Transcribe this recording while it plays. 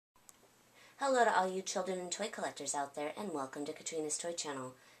Hello to all you children and toy collectors out there, and welcome to Katrina's Toy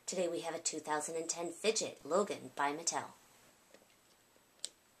Channel. Today we have a 2010 Fijit, Logan, by Mattel.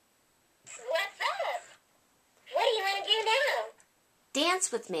 What's up? What do you want to do now?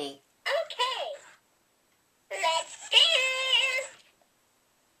 Dance with me. Okay. Let's dance!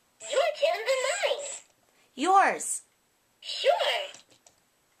 Your tunes and mine. Yours. Sure.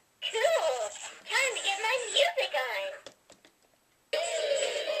 Cool. Time to get my music on.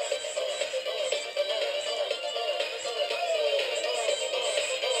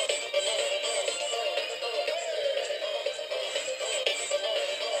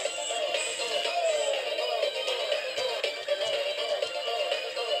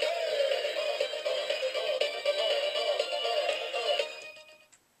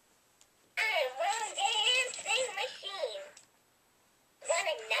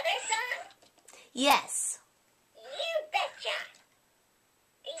 Yes. You betcha.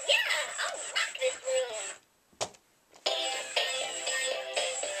 Yeah, I'll rock this room.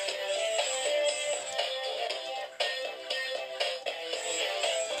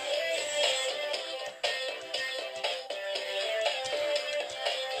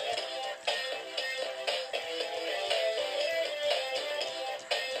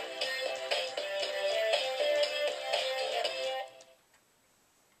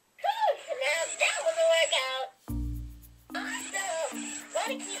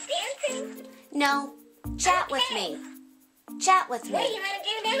 No. Chat with me. Chat with me. What do you want to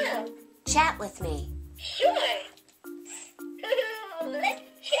do now? Chat with me. Sure. Let's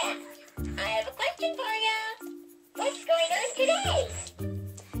chat. I have a question for you. What's going on today?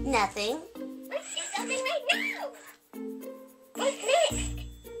 Nothing. Let's do something right now. What's next?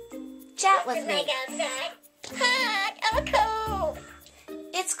 Chat with What's me. it like outside? Hot or cold?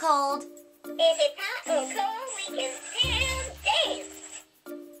 It's cold. If it's hot or cold, we can still dance.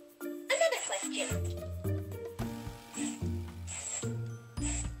 Another question.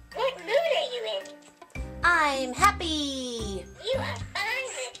 What mood are you in? I'm happy. You are fine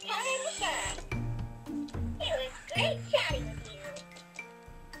with time to shine. It was great chatting with you.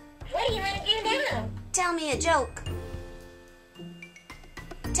 What do you want to do now? Tell me a joke.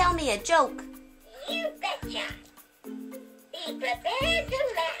 Tell me a joke. You betcha. Be prepared to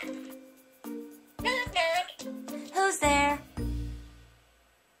laugh. Knock, knock. Who's there?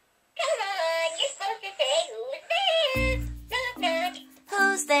 Come on, you're supposed to say who's there. Knock, knock.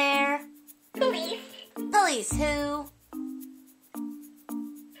 Who's there? Police. Police who?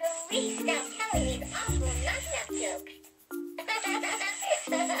 Please stop telling these awful knock-knock jokes.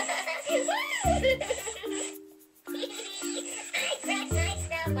 I cracked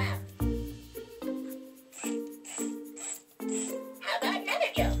myself up. How about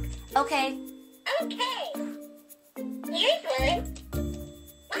another joke? Okay. Okay. Here's one.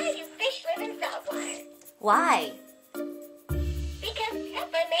 Why do fish live in salt water? Why? Because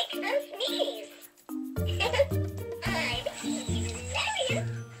pepper makes them sneeze. I'm hilarious.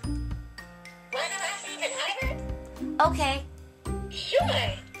 Wanna laugh even harder? Okay. Sure.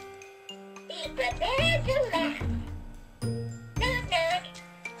 Be prepared to laugh. Knock, knock.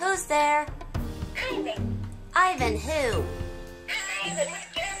 Who's there? Ivan. Ivan who? Ivan was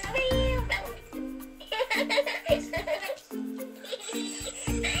on the railroad. I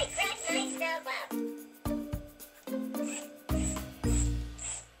cracked myself up.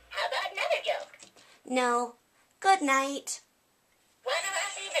 How about another joke? No. Good night. Wanna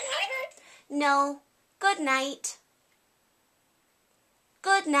laugh even harder? No. Good night.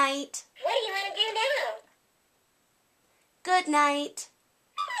 Good night. What do you want to do now? Good night.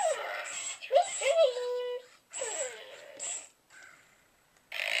 Sweet dreams.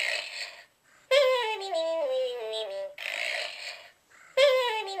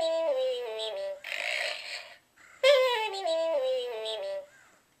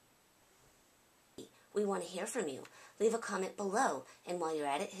 We want to hear from you. Leave a comment below, and while you're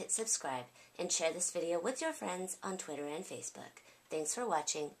at it, hit subscribe and share this video with your friends on Twitter and Facebook. Thanks for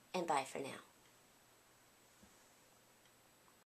watching, and bye for now.